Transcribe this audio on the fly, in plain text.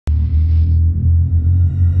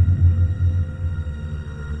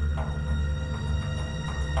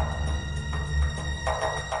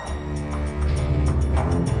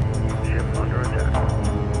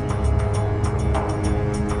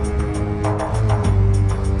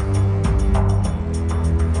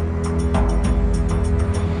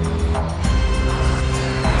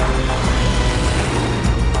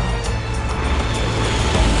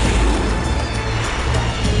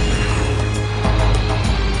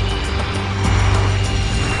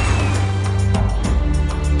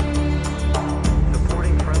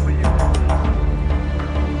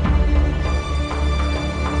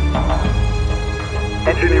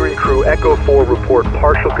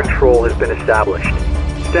established.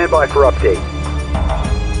 Stand by for update.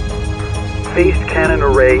 Phased cannon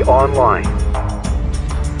array online.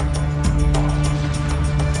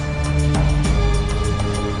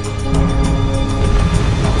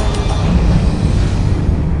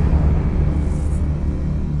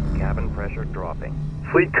 Cabin pressure dropping.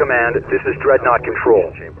 Fleet Command, this is Dreadnought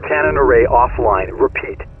Control. Cannon array offline.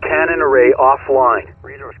 Repeat. Cannon array offline.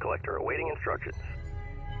 Resource collector awaiting instructions.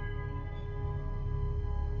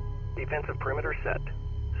 Defensive perimeter set.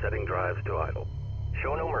 Setting drives to idle.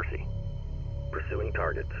 Show no mercy. Pursuing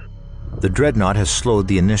targets. The Dreadnought has slowed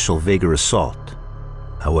the initial Vega assault.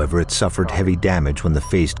 However, it suffered heavy damage when the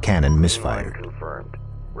phased cannon misfired. Confirmed.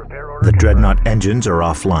 Repair order The Dreadnought engines are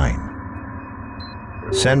offline.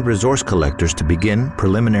 Send resource collectors to begin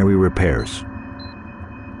preliminary repairs.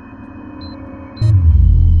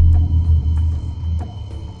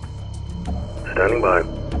 Standing by.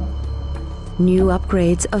 New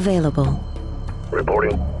upgrades available.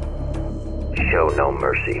 Reporting. Show no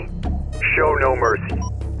mercy. Show no mercy.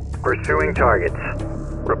 Pursuing targets.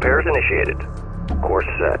 Repairs initiated. Course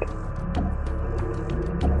set.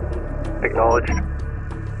 Acknowledged.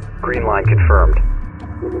 Green line confirmed.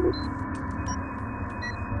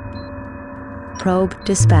 Probe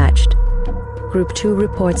dispatched. Group 2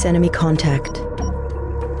 reports enemy contact.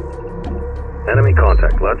 Enemy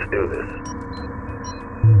contact. Let's do this.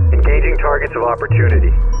 Engaging targets of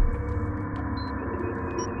opportunity.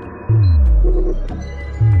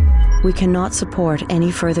 We cannot support any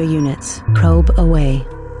further units. Probe away.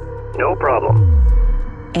 No problem.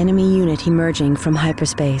 Enemy unit emerging from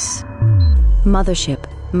hyperspace. Mothership.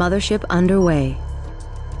 Mothership underway.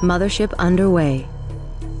 Mothership underway.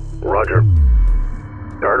 Roger.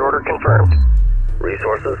 Guard order confirmed.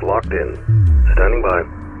 Resources locked in. Standing by.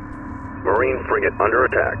 Marine frigate under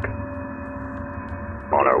attack.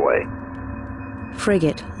 On our way.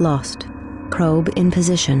 Frigate lost. Probe in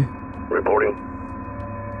position. Reporting.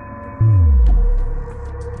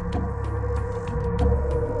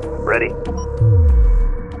 Ready.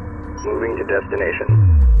 Moving to destination.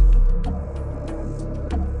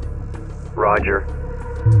 Roger.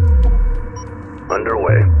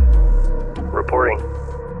 Underway. Reporting.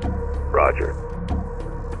 Roger.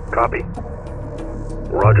 Copy.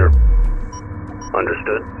 Roger.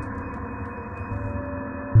 Understood.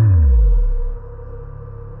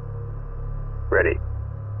 Ready.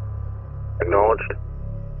 Acknowledged.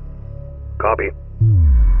 Copy.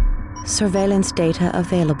 Surveillance data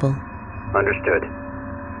available. Understood.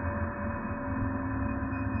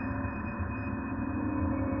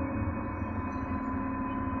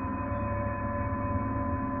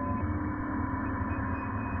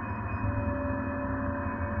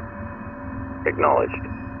 Acknowledged.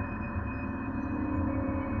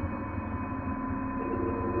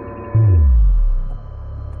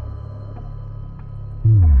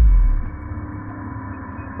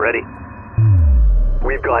 Ready.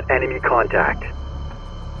 We've got enemy contact.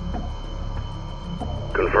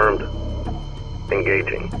 Confirmed.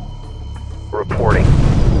 Engaging. Reporting.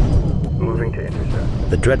 Moving to intercept.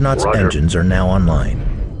 The Dreadnought's Roger. engines are now online.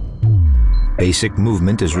 Basic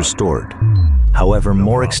movement is restored. However,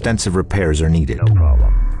 more extensive repairs are needed. No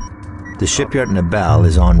problem. The shipyard Nabal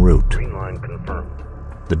is en route. Green line confirmed.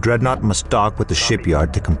 The Dreadnought must dock with the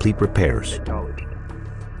shipyard to complete repairs. Acknowledged.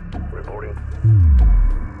 Reporting.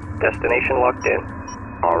 Destination locked in.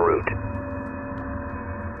 En route.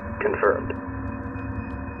 Confirmed.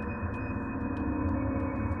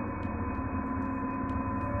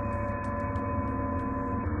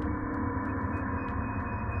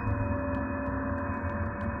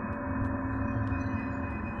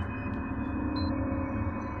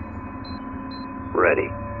 Ready.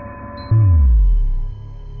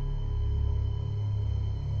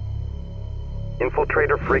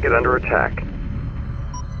 Infiltrator frigate under attack.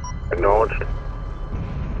 Acknowledged.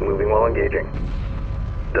 Moving while engaging.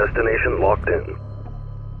 Destination locked in.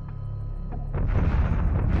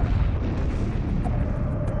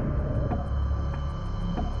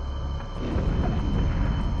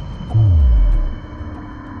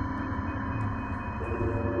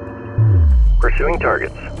 Pursuing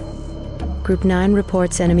targets. Group 9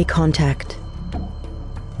 reports enemy contact.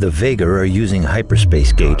 The Vega are using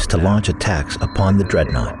hyperspace gates to launch attacks upon the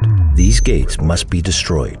Dreadnought. These gates must be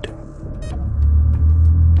destroyed.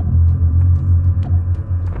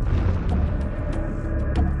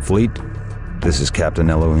 Fleet, this is Captain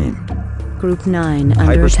Elohim. Group 9 under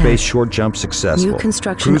Hyperspace attack. short jump successful. New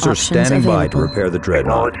construction Crews are options standing by to available. repair the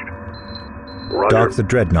Dreadnought. Acknowledged. Roger. Dock the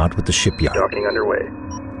Dreadnought with the shipyard. Docking underway.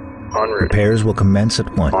 En route. Repairs will commence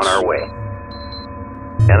at once. On our way.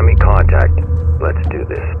 Enemy contact. Let's do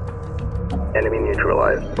this. Enemy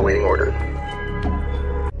neutralized. Awaiting orders.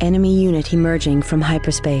 Enemy unit emerging from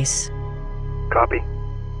hyperspace. Copy.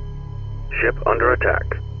 Ship under attack.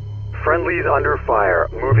 Friendlies under fire.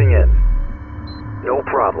 Moving in. No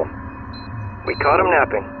problem. We caught him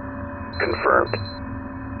napping. Confirmed.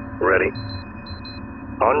 Ready.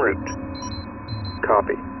 En route.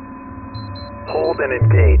 Copy. Hold and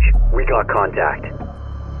engage. We got contact.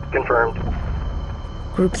 Confirmed.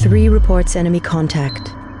 Group 3 reports enemy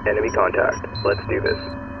contact. Enemy contact. Let's do this.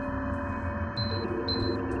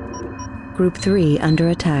 Group 3 under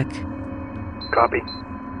attack. Copy.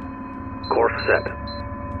 Course set.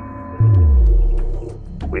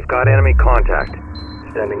 We've got enemy contact.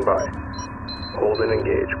 Standing by. Hold and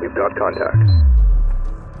engage. We've got contact.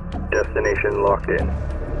 Destination locked in.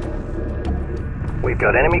 We've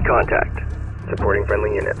got enemy contact. Supporting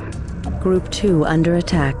friendly units. Group 2 under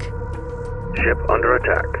attack. Ship under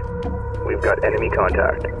attack. We've got enemy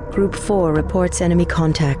contact. Group 4 reports enemy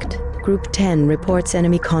contact. Group 10 reports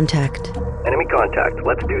enemy contact. Enemy contact.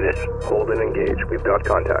 Let's do this. Hold and engage. We've got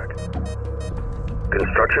contact.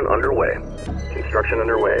 Construction underway. Construction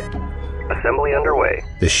underway. Assembly underway.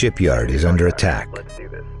 The shipyard is under attack. Let's do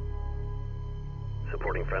this.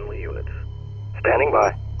 Supporting friendly units. Standing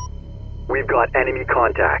by. We've got enemy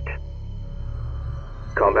contact.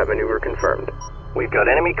 Combat maneuver confirmed. We've got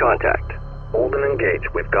enemy contact. Hold and engage.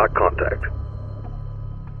 We've got contact.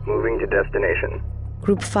 Moving to destination.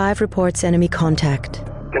 Group 5 reports enemy contact.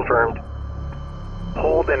 Confirmed.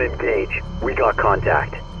 Hold and engage. We got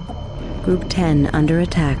contact. Group 10 under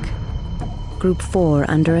attack. Group 4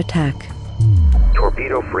 under attack.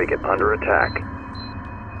 Torpedo frigate under attack.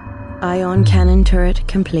 Ion cannon turret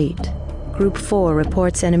complete. Group 4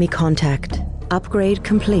 reports enemy contact. Upgrade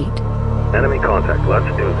complete. Enemy contact.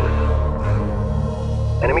 Let's do this.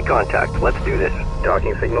 Enemy contact. Let's do this.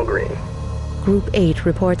 Docking signal green. Group 8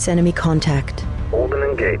 reports enemy contact. Hold and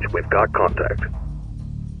engage. We've got contact.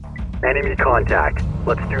 Enemy contact.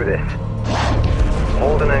 Let's do this.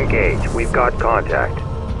 Hold and engage. We've got contact.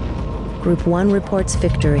 Group 1 reports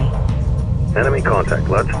victory. Enemy contact.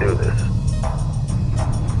 Let's do this.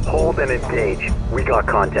 Hold and engage. We got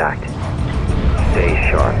contact. Stay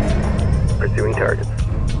sharp. Pursuing targets.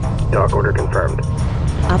 Dock order confirmed.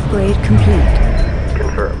 Upgrade complete.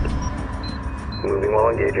 Confirmed. Moving while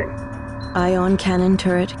engaging. Ion cannon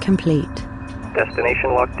turret complete.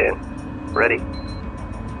 Destination locked in. Ready.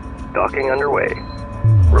 Docking underway.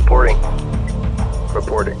 Reporting.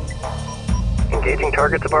 Reporting. Engaging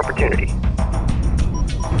targets of opportunity.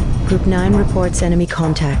 Group 9 reports enemy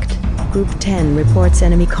contact. Group 10 reports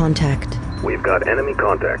enemy contact. We've got enemy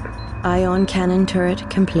contact. Ion cannon turret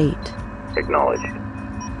complete. Acknowledged.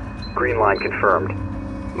 Green line confirmed.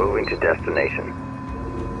 Moving to destination.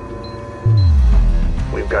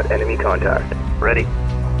 We've got enemy contact. Ready.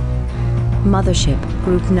 Mothership,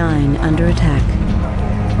 Group 9 under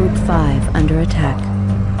attack. Group 5 under attack.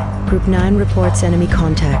 Group 9 reports enemy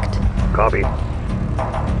contact. Copy.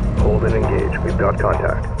 Hold and engage. We've got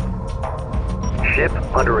contact. Ship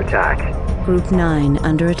under attack. Group 9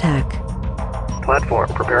 under attack. Platform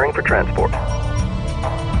preparing for transport.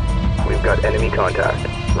 We've got enemy contact.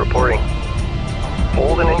 Reporting.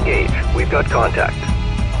 Hold and engage. We've got contact.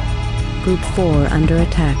 Group 4 under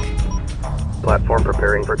attack. Platform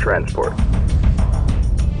preparing for transport.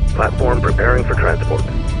 Platform preparing for transport.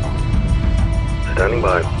 Standing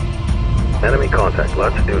by. Enemy contact.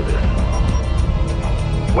 Let's do this.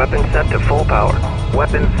 Weapon set to full power.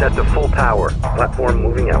 Weapons set to full power. Platform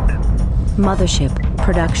moving out. Mothership,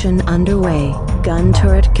 production underway. Gun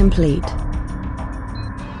turret complete.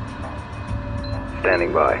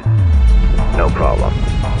 Standing by. No problem.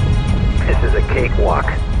 This is a cakewalk.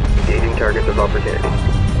 Engaging targets of opportunity.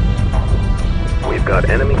 We've got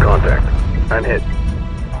enemy contact. I'm hit.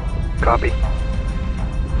 Copy.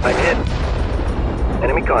 I'm hit.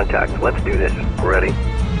 Enemy contact. Let's do this. Ready.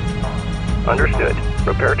 Understood.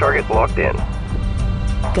 Repair target locked in.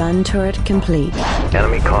 Gun turret complete.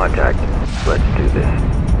 Enemy contact. Let's do this.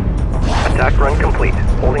 Attack run complete.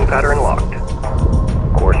 Holding pattern locked.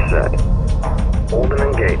 Course set. Hold and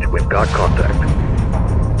engage. We've got contact.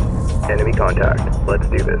 Enemy contact. Let's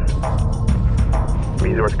do this.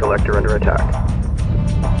 Resource collector under attack.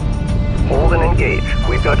 Hold and engage.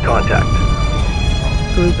 We've got contact.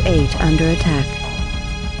 Group 8 under attack.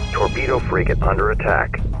 Torpedo frigate under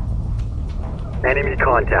attack. Enemy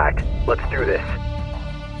contact. Let's do this.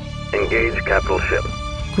 Engage capital ship.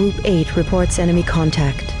 Group 8 reports enemy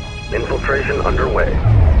contact. Infiltration underway.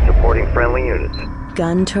 Supporting friendly units.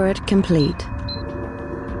 Gun turret complete.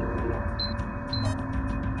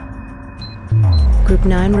 Group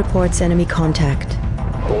 9 reports enemy contact.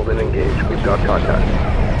 Hold and engage. We've got contact.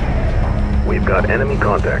 We've got enemy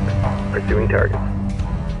contact. Pursuing targets.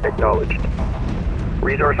 Acknowledged.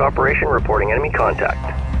 Resource operation reporting enemy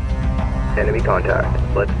contact. Enemy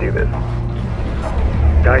contact. Let's do this.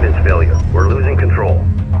 Guidance failure. We're losing control.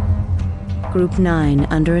 Group 9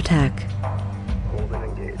 under attack. Hold and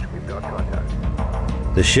engage. We've got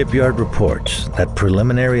contact. The shipyard reports that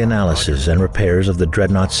preliminary analysis and repairs of the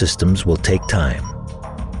Dreadnought systems will take time.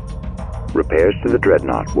 Repairs to the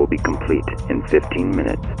Dreadnought will be complete in 15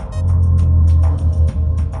 minutes.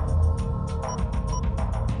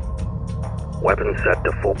 Weapons set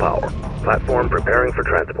to full power. Platform preparing for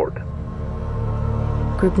transport.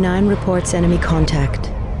 Group 9 reports enemy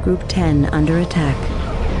contact. Group 10 under attack.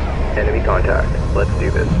 Enemy contact. Let's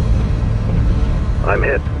do this. I'm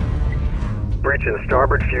hit. Breach in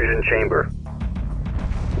starboard fusion chamber.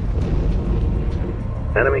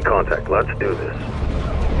 Enemy contact. Let's do this.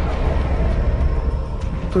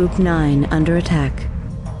 Group 9 under attack.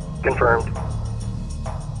 Confirmed.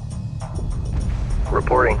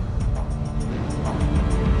 Reporting.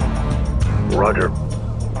 Roger.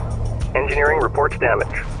 Engineering reports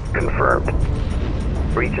damage. Confirmed.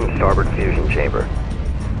 Breach in starboard fusion chamber.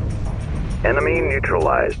 Enemy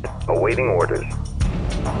neutralized. Awaiting orders.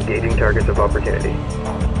 Engaging targets of opportunity.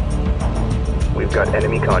 We've got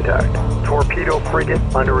enemy contact. Torpedo frigate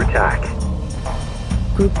under attack.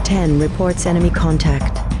 Group 10 reports enemy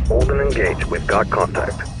contact. Hold and engage. We've got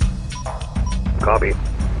contact. Copy.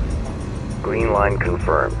 Green line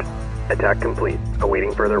confirmed. Attack complete.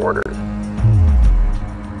 Awaiting further orders.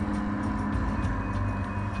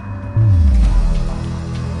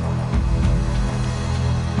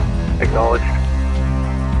 Acknowledged.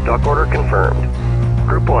 Dock order confirmed.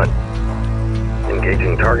 Group 1.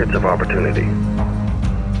 Engaging targets of opportunity.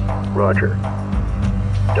 Roger.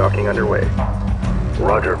 Docking underway.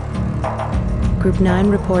 Roger. Group 9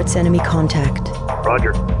 reports enemy contact.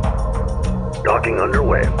 Roger. Docking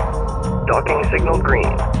underway. Docking signal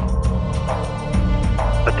green.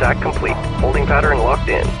 Attack complete. Holding pattern locked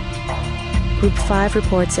in. Group 5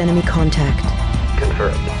 reports enemy contact.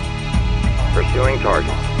 Confirmed. Pursuing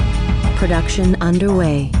target. Production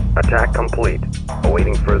underway. Attack complete.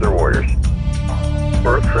 Awaiting further orders.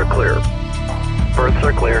 Berths are clear. Berths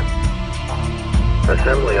are clear.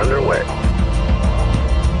 Assembly underway.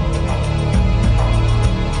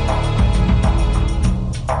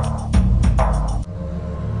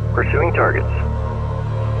 Pursuing targets.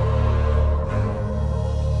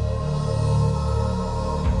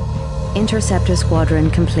 Interceptor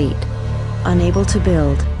squadron complete. Unable to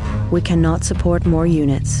build. We cannot support more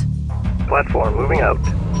units. Platform moving out.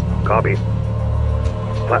 Copy.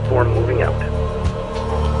 Platform moving out.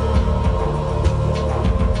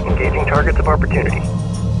 Engaging targets of opportunity.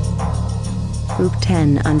 Group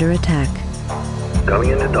 10 under attack.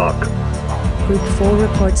 Coming into dock. Group 4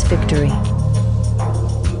 reports victory.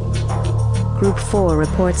 Group 4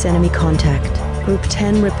 reports enemy contact. Group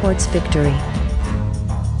 10 reports victory.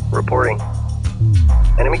 Reporting.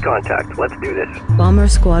 Enemy contact. Let's do this. Bomber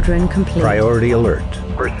squadron complete. Priority alert.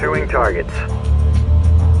 Pursuing targets.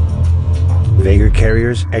 Vager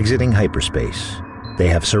carriers exiting hyperspace. They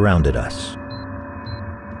have surrounded us.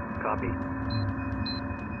 Copy.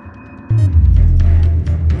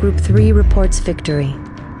 Group 3 reports victory.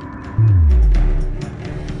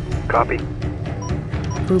 Copy.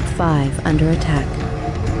 Group 5 under attack.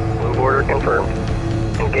 Move order confirmed.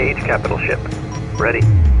 Engage capital ship. Ready.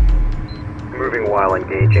 Moving while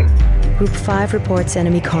engaging. Group 5 reports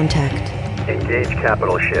enemy contact. Engage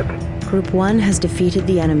capital ship. Group 1 has defeated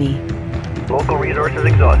the enemy. Local resources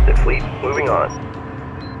exhausted. Fleet moving on.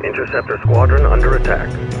 Interceptor squadron under attack.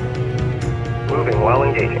 Moving while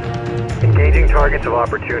engaging. Engaging targets of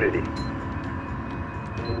opportunity.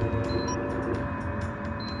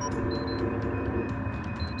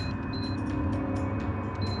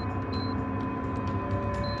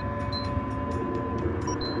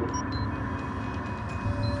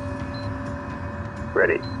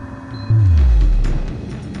 Ready.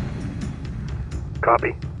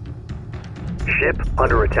 Copy. Ship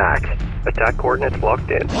under attack. Attack coordinates locked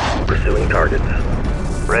in. Pursuing targets.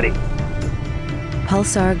 Ready.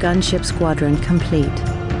 Pulsar gunship squadron complete.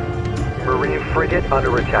 Marine frigate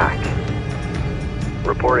under attack.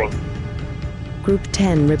 Reporting. Group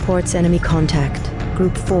 10 reports enemy contact.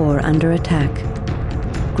 Group 4 under attack.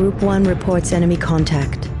 Group 1 reports enemy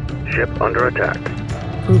contact. Ship under attack.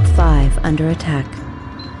 Group 5 under attack.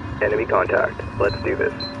 Enemy contact. Let's do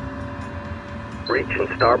this. Breach in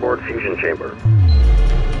starboard fusion chamber.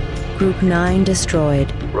 Group 9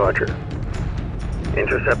 destroyed. Roger.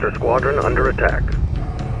 Interceptor squadron under attack.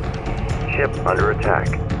 Ship under attack.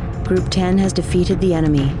 Group 10 has defeated the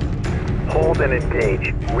enemy. Hold and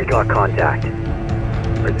engage. We got contact.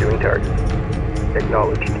 Pursuing target.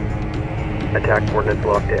 Acknowledged. Attack coordinates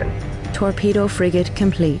locked in. Torpedo frigate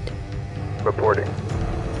complete. Reporting.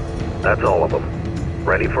 That's all of them.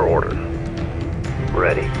 Ready for orders.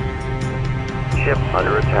 Ready. Ship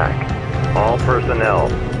under attack. All personnel,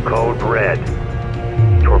 code red.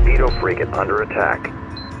 Torpedo frigate under attack.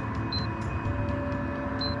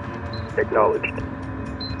 Acknowledged.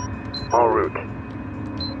 En route.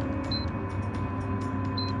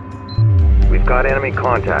 We've got enemy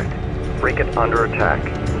contact. Frigate under attack.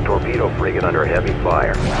 Torpedo frigate under heavy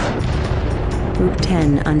fire. Group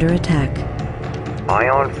 10 under attack.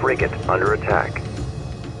 Ion frigate under attack.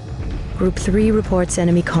 Group 3 reports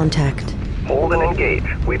enemy contact. Hold and engage.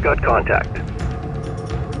 We've got contact.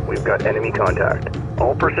 We've got enemy contact.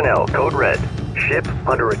 All personnel, code red. Ship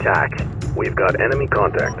under attack. We've got enemy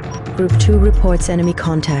contact. Group 2 reports enemy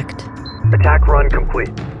contact. Attack run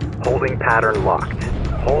complete. Holding pattern locked.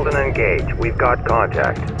 Hold and engage. We've got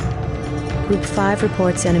contact. Group 5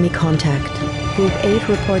 reports enemy contact. Group 8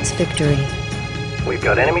 reports victory. We've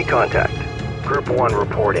got enemy contact. Group 1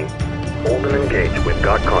 reporting. Hold and engage. We've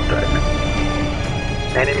got contact.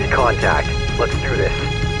 Enemy contact. Let's do this.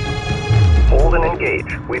 Hold and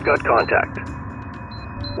engage. We've got contact.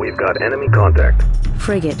 We've got enemy contact.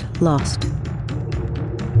 Frigate lost.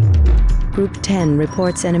 Group 10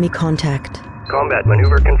 reports enemy contact. Combat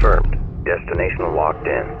maneuver confirmed. Destination locked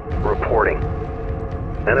in. Reporting.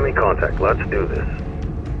 Enemy contact. Let's do this.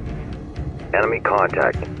 Enemy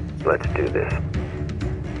contact. Let's do this.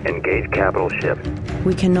 Engage capital ship.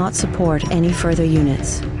 We cannot support any further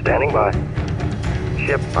units. Standing by.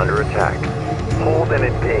 Ship under attack. Hold and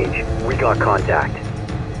engage. We got contact.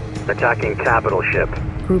 Attacking capital ship.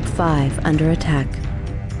 Group 5 under attack.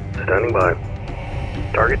 Standing by.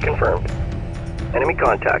 Target confirmed. Enemy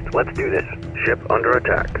contact. Let's do this. Ship under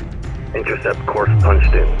attack. Intercept course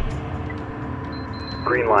punched in.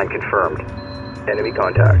 Green line confirmed. Enemy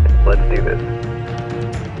contact. Let's do this.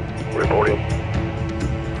 Reporting.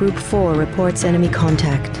 Group 4 reports enemy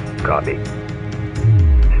contact. Copy.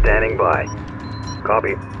 Standing by.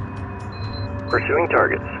 Copy. Pursuing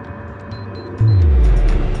targets.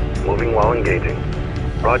 Moving while engaging.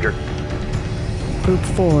 Roger. Group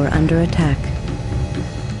 4 under attack.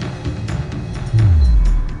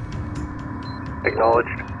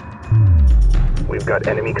 Acknowledged. We've got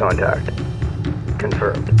enemy contact.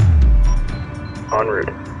 Confirmed. En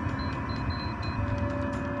route.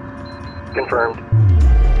 Confirmed.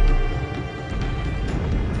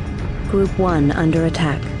 Group 1 under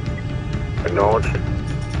attack. Acknowledged.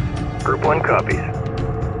 Group 1 copies.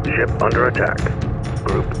 Ship under attack.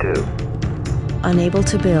 Group 2. Unable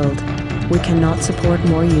to build. We cannot support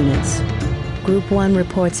more units. Group 1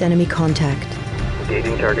 reports enemy contact.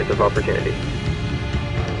 Engaging targets of opportunity.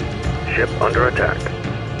 Ship under attack.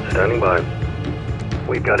 Standing by.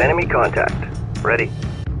 We've got enemy contact. Ready.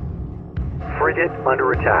 Frigate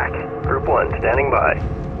under attack. Group 1 standing by.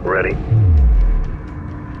 Ready.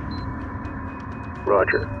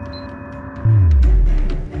 Roger.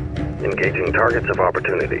 Engaging targets of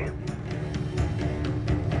opportunity.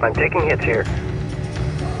 I'm taking hits here.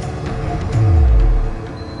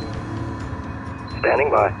 Standing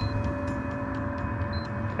by.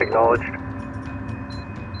 Acknowledged.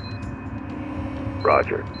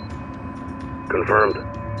 Roger. Confirmed.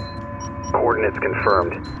 Coordinates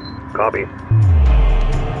confirmed. Copy.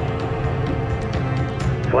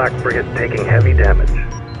 Flak frigate taking heavy damage.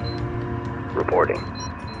 Reporting.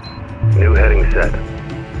 New heading set.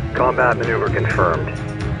 Combat maneuver confirmed.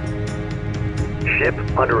 Ship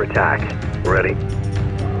under attack. Ready.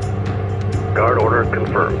 Guard order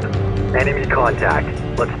confirmed. Enemy contact.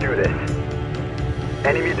 Let's do this.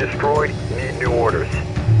 Enemy destroyed. Need new orders.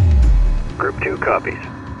 Group 2 copies.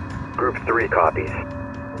 Group 3 copies.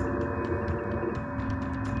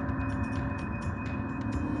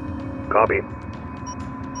 Copy.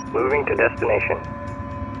 Moving to destination.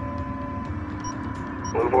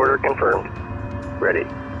 Move order confirmed. Ready.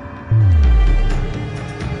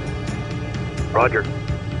 Roger.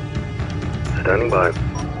 Standing by.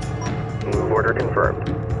 Move order confirmed.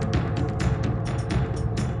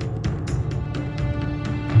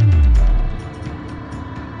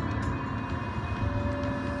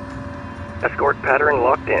 Escort pattern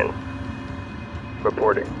locked in.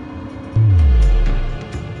 Reporting.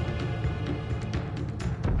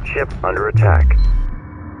 Ship under attack.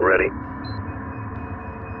 Ready.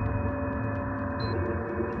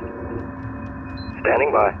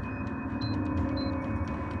 Standing by.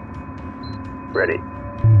 Ready.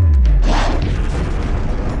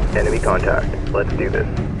 Enemy contact. Let's do this.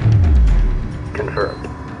 Confirmed.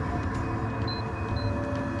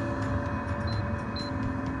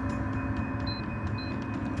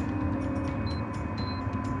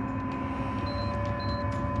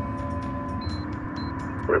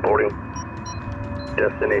 Reporting.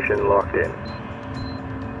 Destination locked in.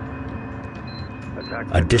 Attack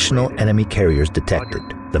Additional vector enemy carriers detected.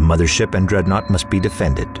 The mothership and dreadnought must be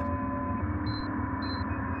defended.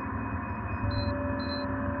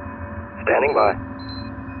 standing by.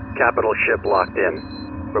 Capital ship locked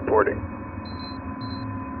in. Reporting.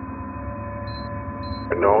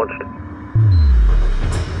 Acknowledged.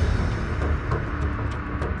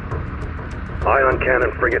 Ion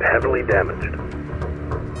cannon frigate heavily damaged.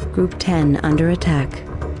 Group 10 under attack.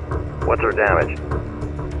 What's our damage?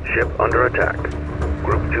 Ship under attack.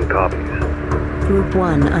 Group 2 copies. Group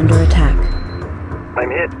 1 under attack. I'm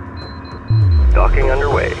hit. Docking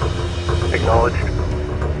underway. Acknowledged.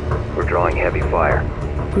 We're drawing heavy fire.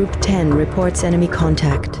 Group 10 reports enemy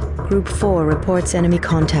contact. Group 4 reports enemy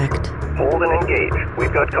contact. Hold and engage.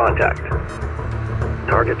 We've got contact.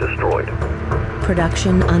 Target destroyed.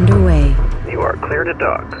 Production underway. You are clear to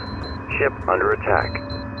dock. Ship under attack.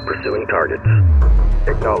 Pursuing targets.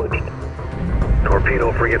 Acknowledged.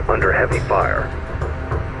 Torpedo frigate under heavy fire.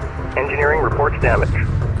 Engineering reports damage.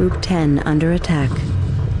 Group 10 under attack.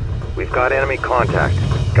 We've got enemy contact.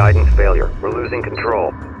 Guidance failure. We're losing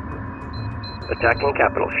control. Attacking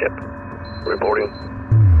capital ship. Reporting.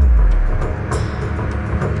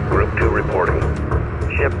 Group 2 reporting.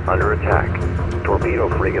 Ship under attack. Torpedo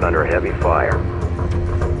frigate under heavy fire.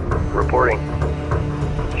 Reporting.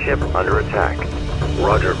 Ship under attack.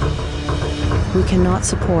 Roger. We cannot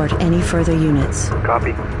support any further units.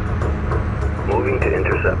 Copy. Moving to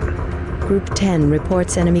intercept. Group 10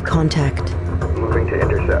 reports enemy contact. Moving to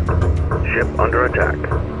intercept. Ship under attack.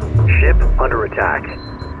 Ship under attack.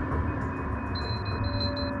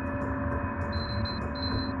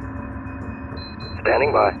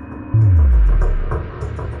 Standing by.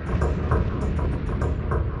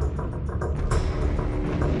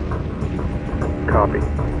 Copy.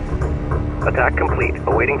 Attack complete.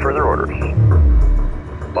 Awaiting further orders.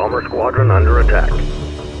 Bomber squadron under attack.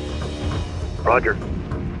 Roger.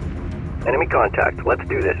 Enemy contact. Let's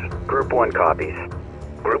do this. Group 1 copies.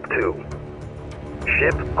 Group 2.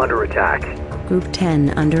 Ship under attack. Group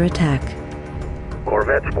 10 under attack.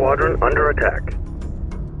 Corvette squadron under attack.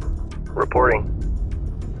 Reporting.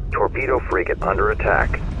 Torpedo frigate under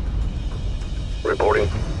attack. Reporting.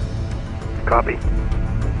 Copy.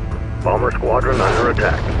 Bomber squadron under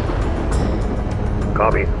attack.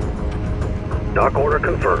 Copy. Dock order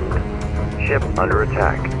confirmed. Ship under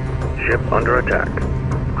attack. Ship under attack.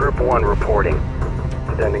 Group 1 reporting.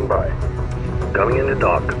 Standing by. Coming into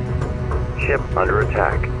dock. Ship under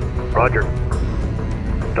attack. Roger.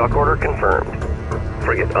 Dock order confirmed.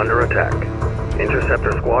 Frigate under attack.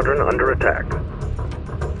 Interceptor squadron under attack.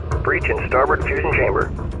 Breach in starboard fusion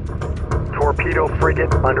chamber. Torpedo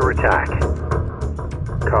frigate under attack.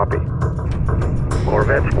 Copy.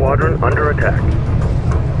 Corvette squadron under attack.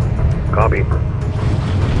 Copy.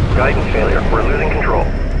 Guidance failure. We're losing control.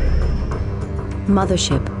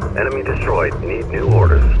 Mothership. Enemy destroyed. Need new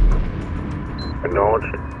orders.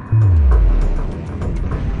 Acknowledged.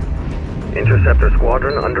 Interceptor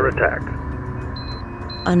squadron under attack.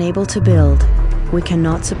 Unable to build. We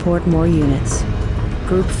cannot support more units.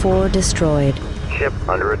 Group 4 destroyed. Ship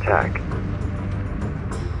under attack.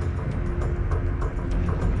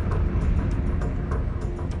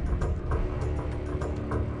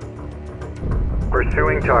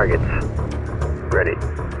 Pursuing targets. Ready.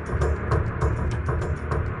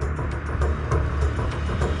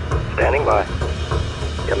 Standing by.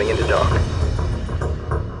 Coming into dock.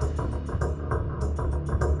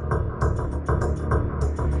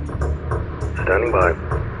 Standing by.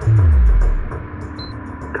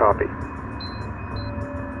 Copy.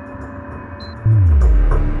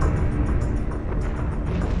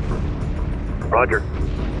 Roger.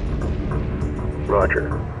 Roger.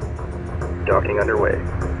 Docking underway.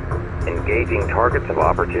 Engaging targets of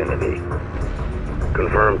opportunity.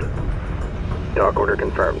 Confirmed. Dock order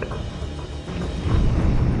confirmed.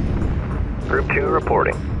 Group 2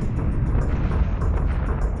 reporting.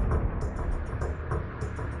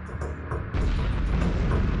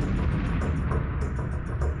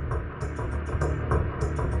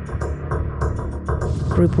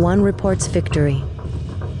 Group 1 reports victory.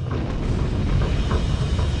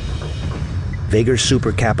 Vaeger's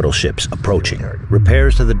super capital ships approaching.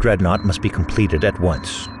 Repairs to the dreadnought must be completed at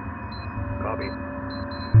once. Copy.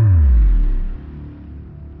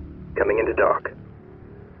 Coming into dock.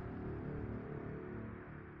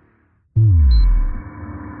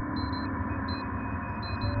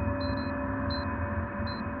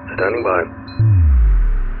 Standing by.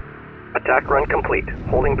 Attack run complete.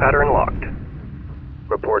 Holding pattern locked.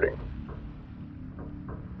 Reporting.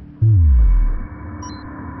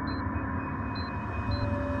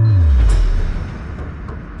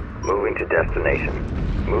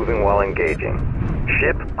 destination. Moving while engaging.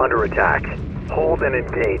 Ship under attack. Hold and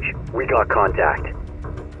engage. We got contact.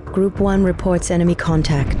 Group 1 reports enemy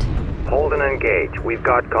contact. Hold and engage. We've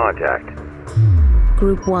got contact.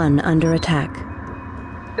 Group 1 under attack.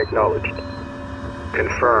 Acknowledged.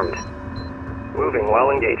 Confirmed. Moving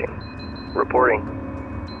while engaging. Reporting.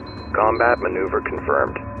 Combat maneuver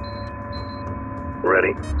confirmed.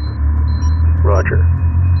 Ready. Roger.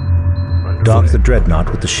 Dock the dreadnought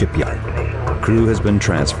with the shipyard. Crew has been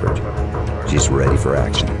transferred. She's ready for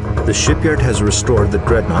action. The shipyard has restored the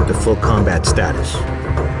dreadnought to full combat status.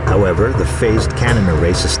 However, the phased cannon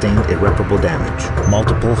array sustained irreparable damage.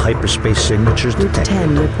 Multiple hyperspace signatures Group detected.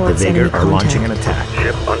 10 The reports Vega enemy are launching an contact. attack.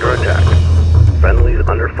 Ship under attack. Friendlies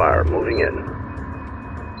under fire. Moving in.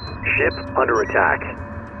 Ship under attack.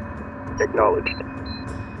 Acknowledged.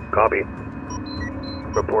 Copy.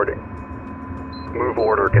 Reporting. Move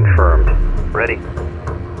order confirmed. Ready.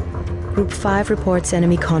 Group 5 reports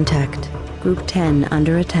enemy contact. Group 10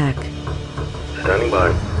 under attack. Standing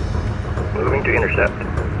by. Moving to intercept.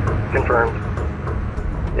 Confirmed.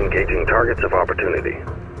 Engaging targets of opportunity.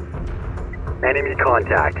 Enemy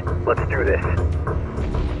contact. Let's do this.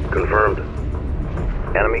 Confirmed.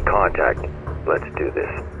 Enemy contact. Let's do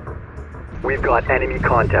this. We've got enemy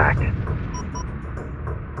contact.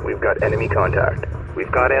 We've got enemy contact.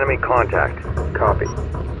 We've got enemy contact. Copy.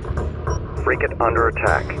 Frigate under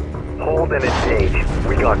attack. Hold and engage.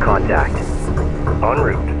 We got contact. En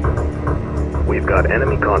route. We've got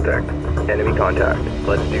enemy contact. Enemy contact.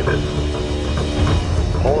 Let's do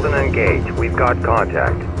this. Hold and engage. We've got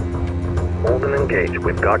contact. Hold and engage.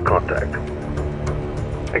 We've got contact.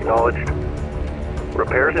 Acknowledged.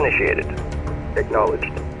 Repairs initiated.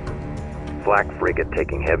 Acknowledged. Flak frigate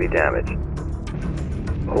taking heavy damage.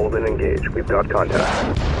 Hold and engage. We've got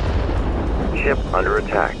contact. Ship under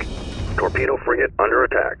attack. Torpedo frigate under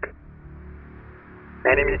attack.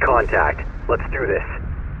 Enemy contact. Let's do this.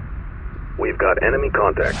 We've got enemy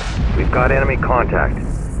contact. We've got enemy contact.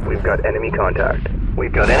 We've got enemy contact.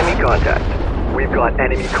 We've got enemy contact. We've got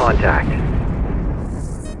enemy contact.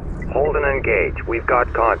 Hold and engage. We've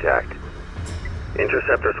got contact.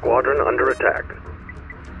 Interceptor squadron under attack.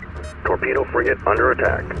 Torpedo frigate under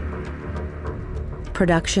attack.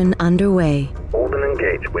 Production underway. Hold and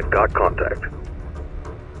engage. We've got contact.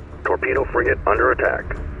 Torpedo frigate under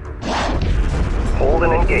attack. Hold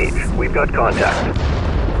and engage. We've got contact.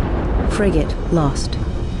 Frigate lost.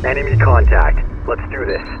 Enemy contact. Let's do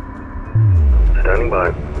this. Standing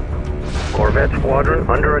by. Corvette squadron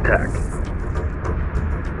under attack.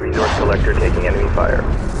 Resource collector taking enemy fire.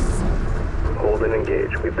 Hold and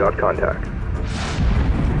engage. We've got contact.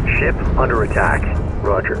 Ship under attack.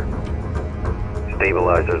 Roger.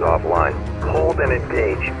 Stabilizers offline. Hold and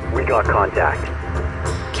engage. We got contact.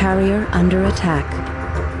 Carrier under attack.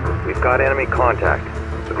 We've got enemy contact.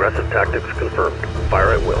 Aggressive tactics confirmed.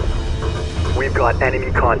 Fire at will. We've got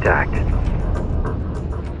enemy contact.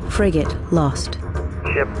 Frigate lost.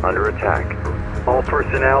 Ship under attack. All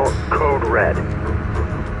personnel, code red.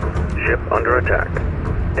 Ship under attack.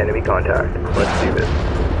 Enemy contact. Let's do this.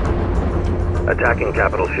 Attacking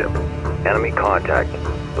capital ship. Enemy contact.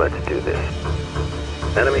 Let's do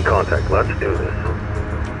this. Enemy contact. Let's do this.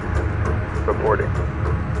 Reporting.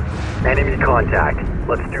 Enemy contact.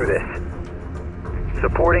 Let's do this.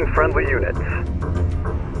 Supporting friendly units.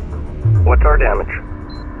 What's our damage?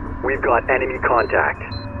 We've got enemy contact.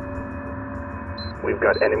 We've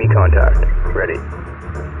got enemy contact. Ready.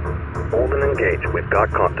 Hold and engage. We've got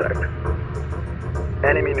contact.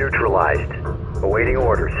 Enemy neutralized. Awaiting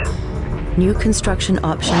orders. New construction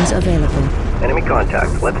options available. Enemy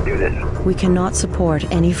contact. Let's do this. We cannot support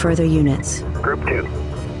any further units. Group 2.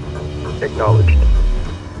 Acknowledged.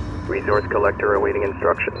 Resource collector awaiting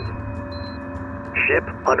instructions. Ship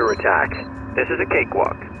under attack. This is a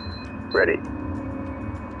cakewalk. Ready.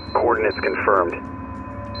 Coordinates confirmed.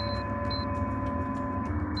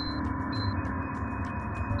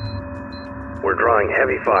 We're drawing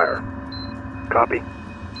heavy fire. Copy.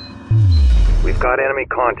 We've got enemy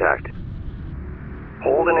contact.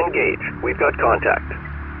 Hold and engage. We've got contact.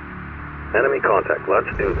 Enemy contact.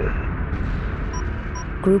 Let's do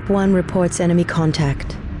this. Group 1 reports enemy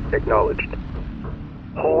contact. Acknowledged.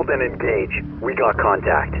 Hold and engage. We got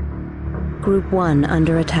contact. Group 1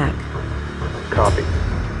 under attack. Copy.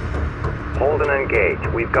 Hold and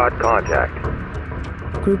engage. We've got contact.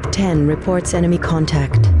 Group 10 reports enemy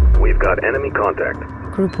contact. We've got enemy contact.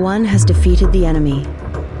 Group 1 has defeated the enemy.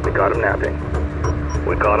 We got him napping.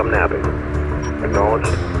 We got him napping.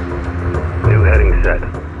 Acknowledged. New heading set.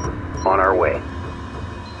 On our way.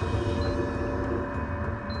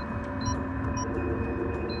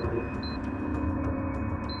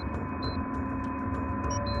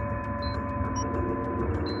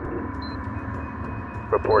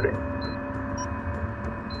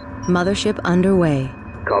 Mothership underway.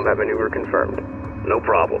 Combat maneuver confirmed. No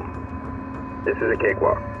problem. This is a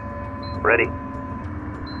cakewalk. Ready?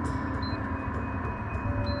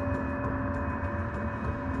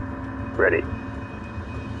 Ready.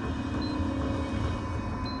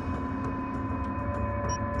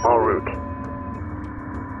 En route.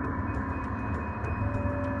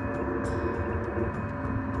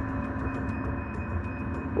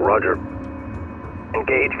 Roger.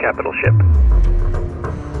 Engage capital ship.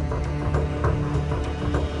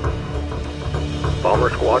 Bomber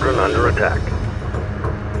squadron under attack.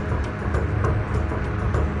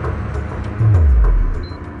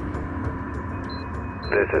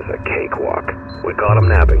 This is a cakewalk. We got him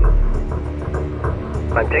napping.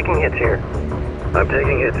 I'm taking hits here. I'm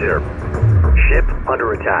taking hits here. Ship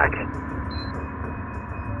under attack.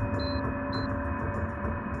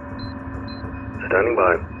 Standing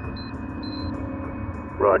by.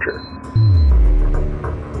 Roger.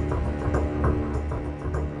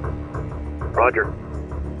 Roger.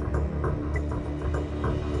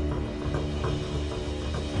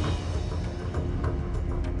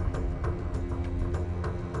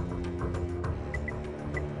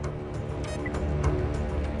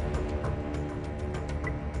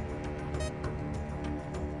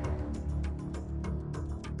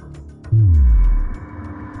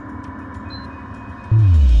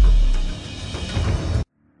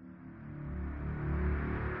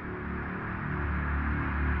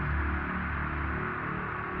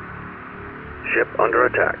 Ship under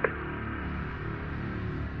attack.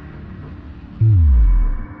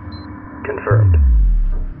 Confirmed.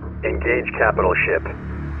 Engage capital ship.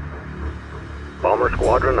 Bomber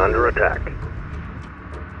squadron under attack.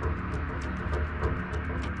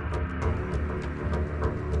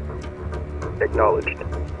 Acknowledged.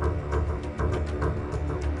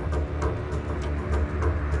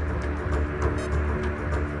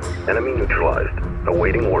 Enemy neutralized.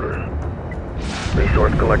 Awaiting orders.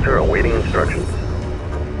 Resource collector awaiting instructions.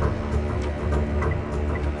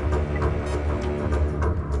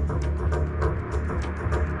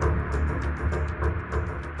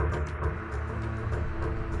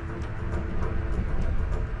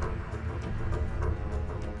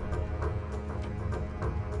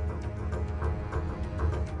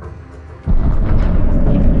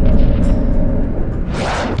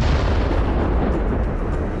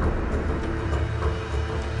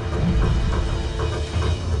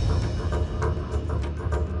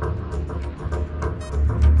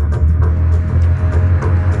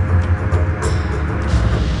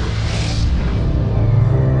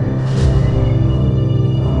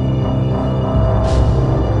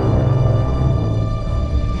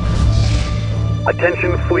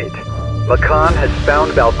 Attention fleet. Makan has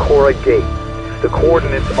found Valcora Gate. The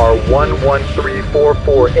coordinates are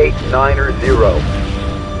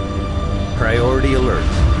 1134489 Priority alert.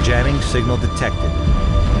 Jamming signal detected.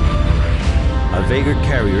 A Vager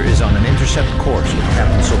carrier is on an intercept course with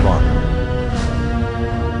Captain Soban.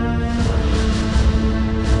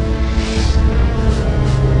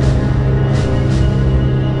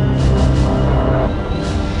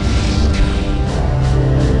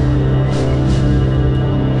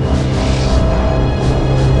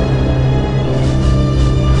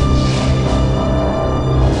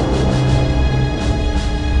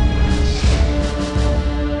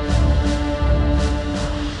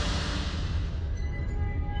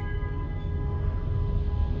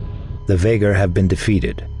 The Vager have been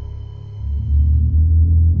defeated.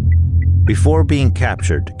 Before being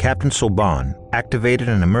captured, Captain Soban activated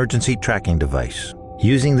an emergency tracking device.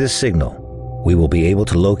 Using this signal, we will be able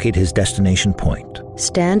to locate his destination point.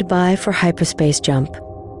 Stand by for hyperspace jump.